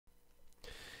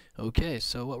Okay,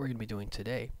 so what we're going to be doing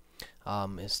today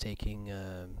is taking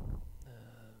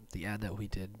the ad that we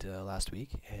did last week,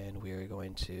 and we are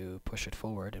going to push it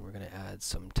forward, and we're going to add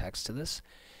some text to this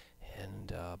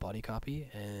and body copy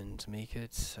and make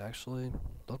it actually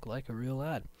look like a real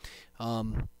ad.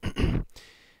 Some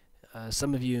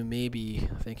of you may be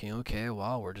thinking, okay,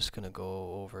 well, we're just going to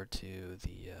go over to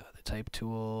the type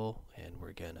tool, and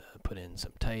we're going to put in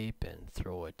some type and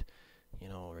throw it,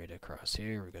 right across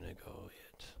here. We're going to go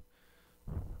hit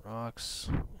rocks.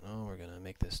 We're going to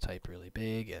make this type really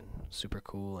big and super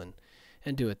cool and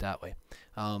do it that way.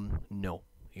 No,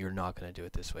 you're not going to do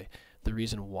it this way. The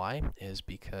reason why is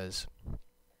because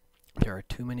there are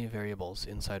too many variables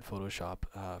inside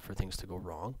Photoshop for things to go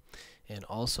wrong, and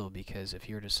also because if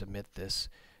you were to submit this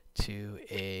to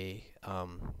a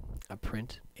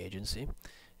print agency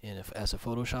as a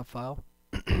Photoshop file,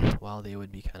 well, they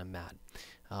would be kind of mad.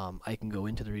 I can go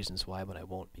into the reasons why, but I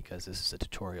won't, because this is a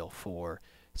tutorial for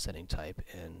setting type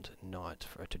and not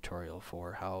for a tutorial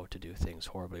for how to do things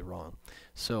horribly wrong.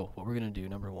 So what we're going to do,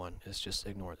 number one, is just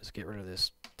ignore this. Get rid of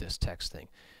this text thing.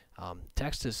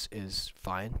 Text is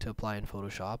fine to apply in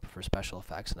Photoshop for special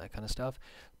effects and that kind of stuff,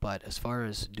 but as far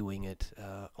as doing it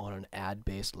on an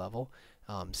ad-based level,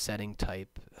 setting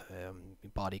type,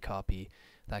 body copy,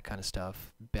 that kind of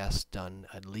stuff, best done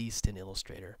at least in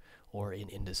Illustrator or in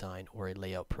InDesign or a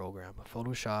layout program.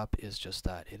 Photoshop is just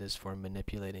that. It is for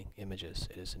manipulating images.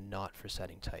 It is not for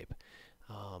setting type.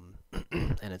 And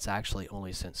it's actually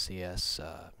only since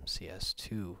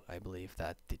CS2, I believe,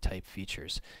 that the type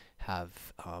features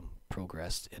have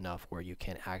progressed enough where you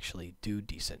can actually do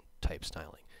decent type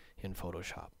styling in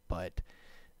Photoshop, but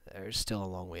there's still a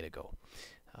long way to go.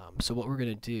 So what we're going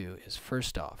to do is,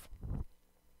 first off,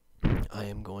 I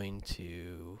am going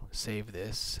to save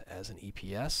this as an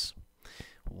EPS.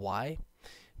 Why?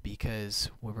 Because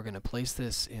when we're going to place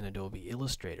this in Adobe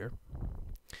Illustrator,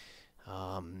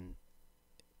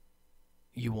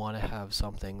 you want to have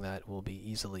something that will be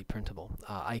easily printable.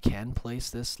 I can place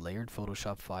this layered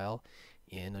Photoshop file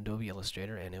in Adobe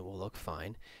Illustrator and it will look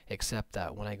fine, except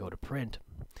that when I go to print,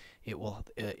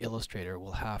 Illustrator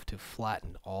will have to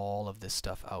flatten all of this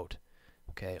stuff out.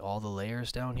 Okay, all the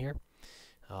layers down here,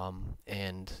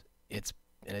 and it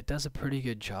does a pretty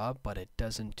good job, but it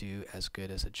doesn't do as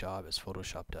good as a job as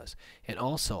Photoshop does. And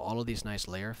also, all of these nice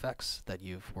layer effects that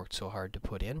you've worked so hard to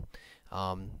put in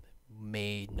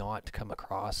may not come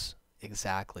across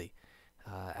exactly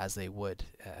as they would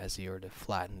as you were to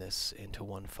flatten this into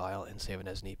one file and save it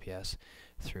as an EPS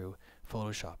through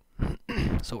Photoshop.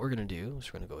 So what we're going to do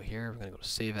is we're going to go here, we're going to go to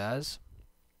Save As.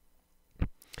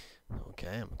 Okay,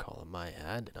 I'm going to call it My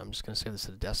Ad, and I'm just going to save this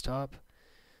to the desktop,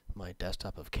 my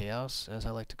desktop of chaos, as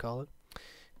I like to call it.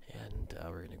 And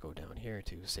we're going to go down here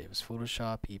to Save as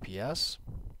Photoshop, EPS.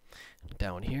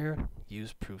 Down here,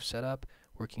 Use Proof Setup,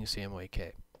 Working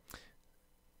CMYK.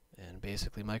 And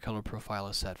basically my color profile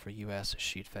is set for US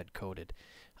sheet fed coded.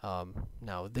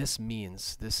 Now this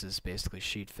means this is basically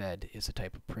sheet fed is a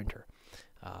type of printer.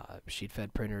 Sheet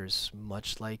fed printers,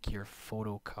 much like your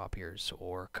photocopiers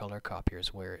or color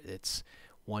copiers, where it's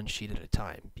one sheet at a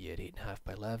time, be it 8.5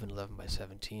 by 11, 11 by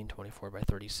 17, 24 by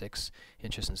 36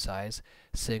 inches in size,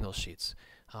 single sheets,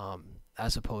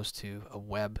 as opposed to a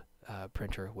web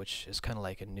printer, which is kind of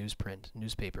like a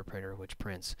newspaper printer, which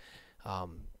prints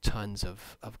tons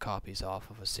of copies off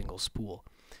of a single spool.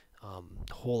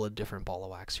 Whole different ball of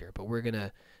wax here, but we're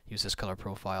gonna use this color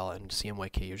profile, and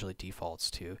CMYK usually defaults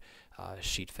to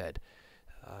sheet fed.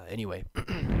 Anyway,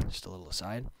 just a little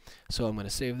aside. So I'm going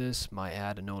to save this, my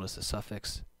ad, and notice the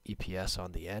suffix EPS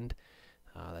on the end.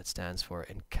 That stands for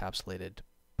Encapsulated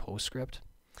Postscript.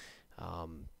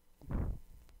 I'm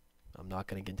not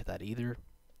going to get into that either.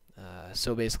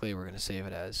 So basically we're going to save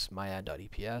it as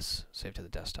myad.eps, save to the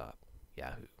desktop,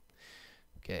 Yahoo.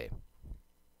 Okay.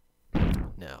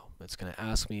 Now it's going to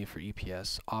ask me for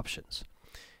EPS options.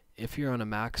 If you're on a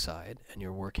Mac side and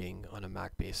you're working on a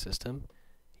Mac-based system,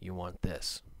 you want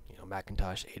this,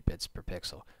 Macintosh 8 bits per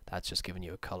pixel. That's just giving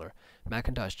you a color.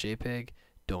 Macintosh JPEG,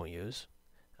 don't use.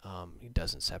 It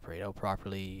doesn't separate out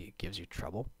properly. It gives you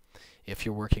trouble. If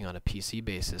you're working on a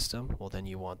PC-based system, well, then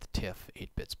you want the TIFF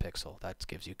 8 bits pixel. That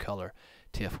gives you color.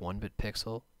 TIFF 1-bit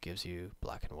pixel gives you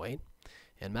black and white.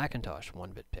 And Macintosh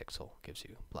 1-bit pixel gives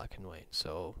you black and white.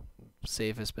 So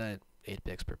safest bet, 8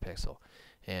 bits per pixel.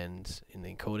 And in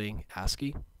the encoding,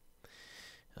 ASCII.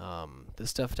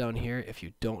 This stuff down here, if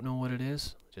you don't know what it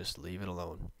is, just leave it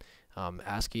alone.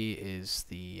 ASCII is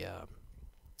the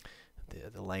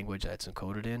language that's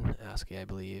encoded in. ASCII, I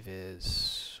believe,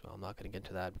 is, well, I'm not going to get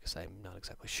into that because I'm not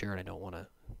exactly sure and I don't want to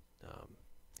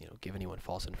give anyone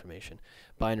false information.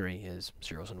 Binary is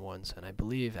zeros and ones, and I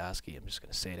believe ASCII, I'm just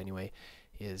going to say it anyway,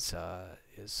 is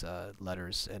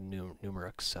letters and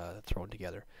numerics thrown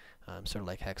together. Sort of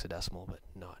like hexadecimal, but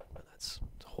not. That's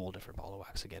a whole different ball of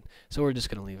wax again. So we're just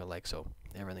going to leave it like so.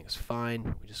 Everything is fine.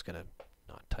 We're just going to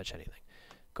not touch anything.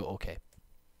 Go OK.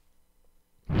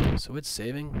 So it's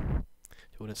saving,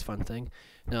 doing its fun thing.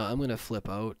 Now I'm going to flip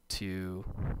out to,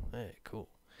 hey, cool.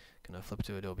 Going to flip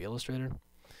to Adobe Illustrator.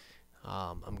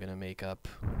 I'm going to make up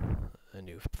a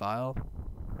new file.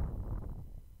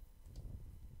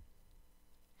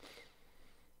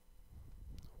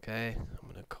 Okay, I'm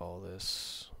going to call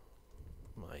this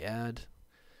my ad,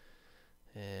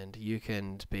 and you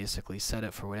can basically set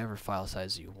it for whatever file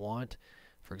size you want.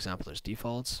 For example, there's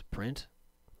defaults, print,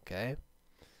 okay,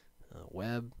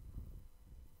 web,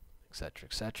 etc.,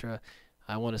 etc.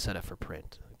 I want to set it for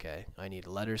print. Okay, I need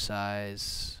letter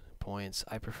size, points.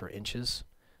 I prefer inches,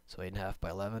 so 8.5 by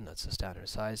 11. That's the standard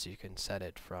size. You can set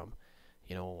it from,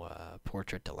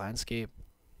 portrait to landscape.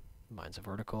 Mine's a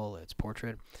vertical. It's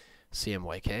portrait.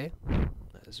 CMYK,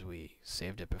 as we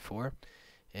saved it before,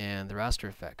 and the raster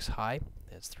effects high.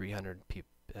 It's 300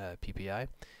 ppi.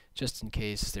 Just in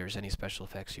case there's any special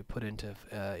effects you put into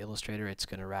Illustrator, it's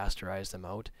going to rasterize them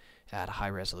out at high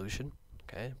resolution.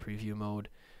 Okay, preview mode,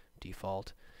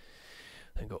 default,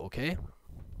 then go OK.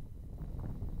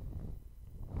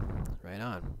 Right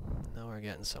on. Now we're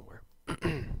getting somewhere.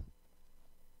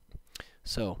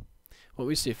 So, what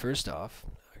we see first off,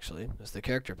 actually, is the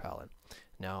character palette.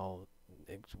 Now,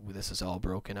 this is all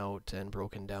broken out and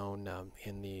broken down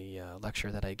in the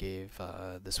lecture that I gave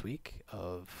this week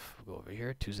of, go over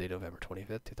here, Tuesday, November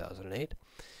 25th, 2008.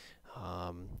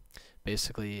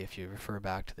 Basically, if you refer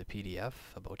back to the PDF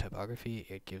about typography,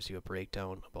 it gives you a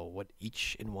breakdown about what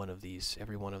every one of these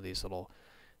little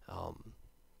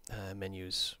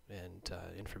menus and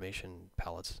information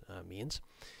palettes means.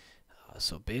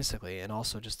 So basically, and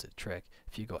also just a trick,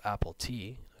 if you go Apple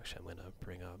T, actually I'm going to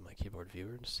bring up my keyboard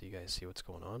viewer so you guys see what's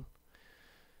going on.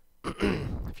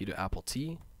 If you do Apple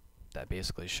T, that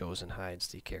basically shows and hides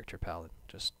the character palette,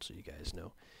 just so you guys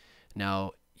know.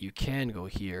 Now, you can go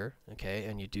here, okay,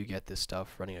 and you do get this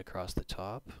stuff running across the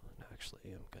top. Actually,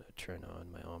 I'm going to turn on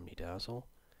my Omnidazzle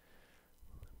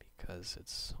because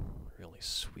it's really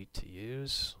sweet to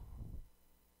use.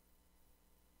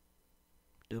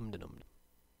 Dum-dum-dum.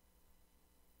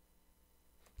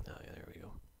 Oh, yeah, there we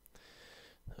go.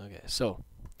 Okay, so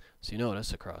you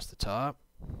notice across the top,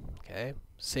 okay,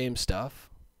 same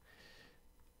stuff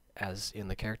as in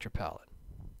the character palette.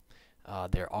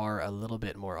 There are a little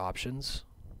bit more options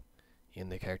in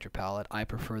the character palette. I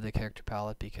prefer the character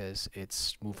palette because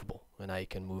it's movable, and I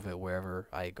can move it wherever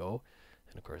I go.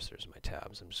 And of course, there's my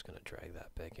tabs. I'm just going to drag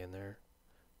that back in there.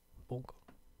 Bonk.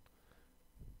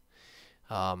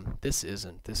 This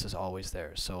is always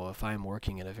there. So if I'm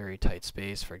working in a very tight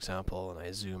space, for example, and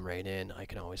I zoom right in, I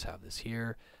can always have this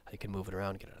here. I can move it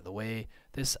around, get it out of the way.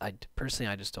 This,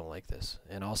 personally, I just don't like this.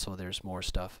 And also, there's more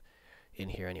stuff in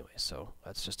here anyway, so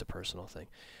that's just a personal thing.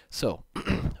 So,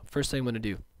 first thing I'm going to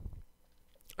do,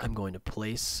 I'm going to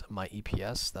place my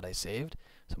EPS that I saved.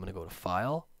 So I'm going to go to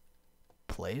File,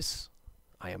 Place.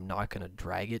 I am not going to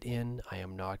drag it in. I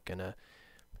am not going to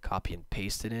copy and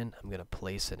paste it in. I'm going to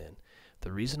place it in.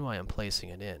 The reason why I'm placing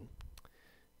it in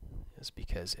is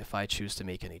because if I choose to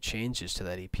make any changes to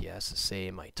that EPS, say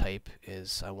my type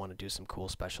is, I want to do some cool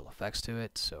special effects to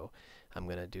it, so I'm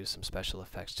going to do some special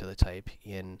effects to the type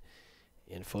in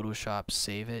Photoshop,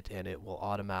 save it, and it will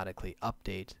automatically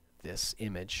update this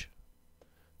image,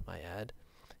 my ad.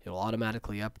 It will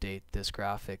automatically update this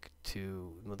graphic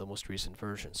to the most recent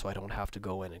version, so I don't have to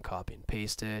go in and copy and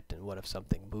paste it, and what if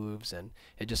something moves, and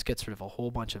it just gets rid of a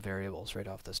whole bunch of variables right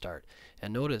off the start.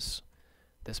 And notice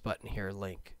this button here,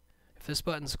 link. If this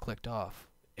button's clicked off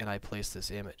and I place this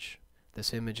image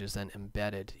is then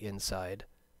embedded inside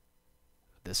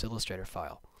this Illustrator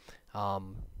file.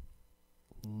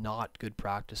 Not good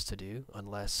practice to do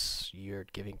unless you're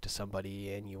giving to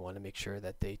somebody and you want to make sure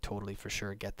that they totally for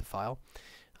sure get the file.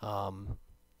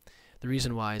 The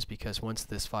reason why is because once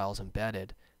this file is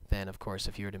embedded, then of course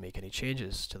if you were to make any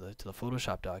changes to the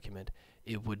Photoshop document,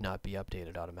 it would not be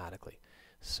updated automatically.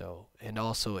 So, and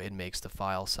also it makes the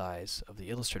file size of the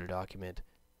Illustrator document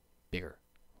bigger,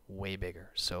 way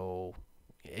bigger. So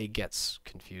it gets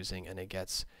confusing, and it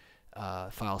gets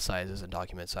file sizes and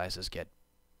document sizes get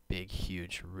big,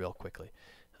 huge, real quickly.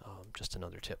 Just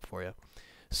another tip for you.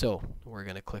 So we're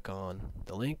going to click on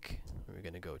the link. We're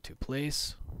going to go to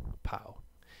Place. Pow.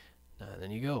 And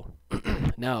then you go.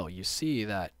 Now you see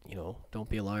that, you know, don't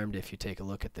be alarmed if you take a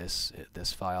look at this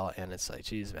file and it's like,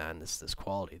 geez man, this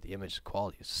quality, the image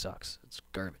quality sucks. It's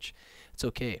garbage. It's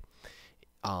okay.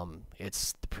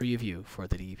 It's the preview for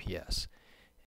the DPS.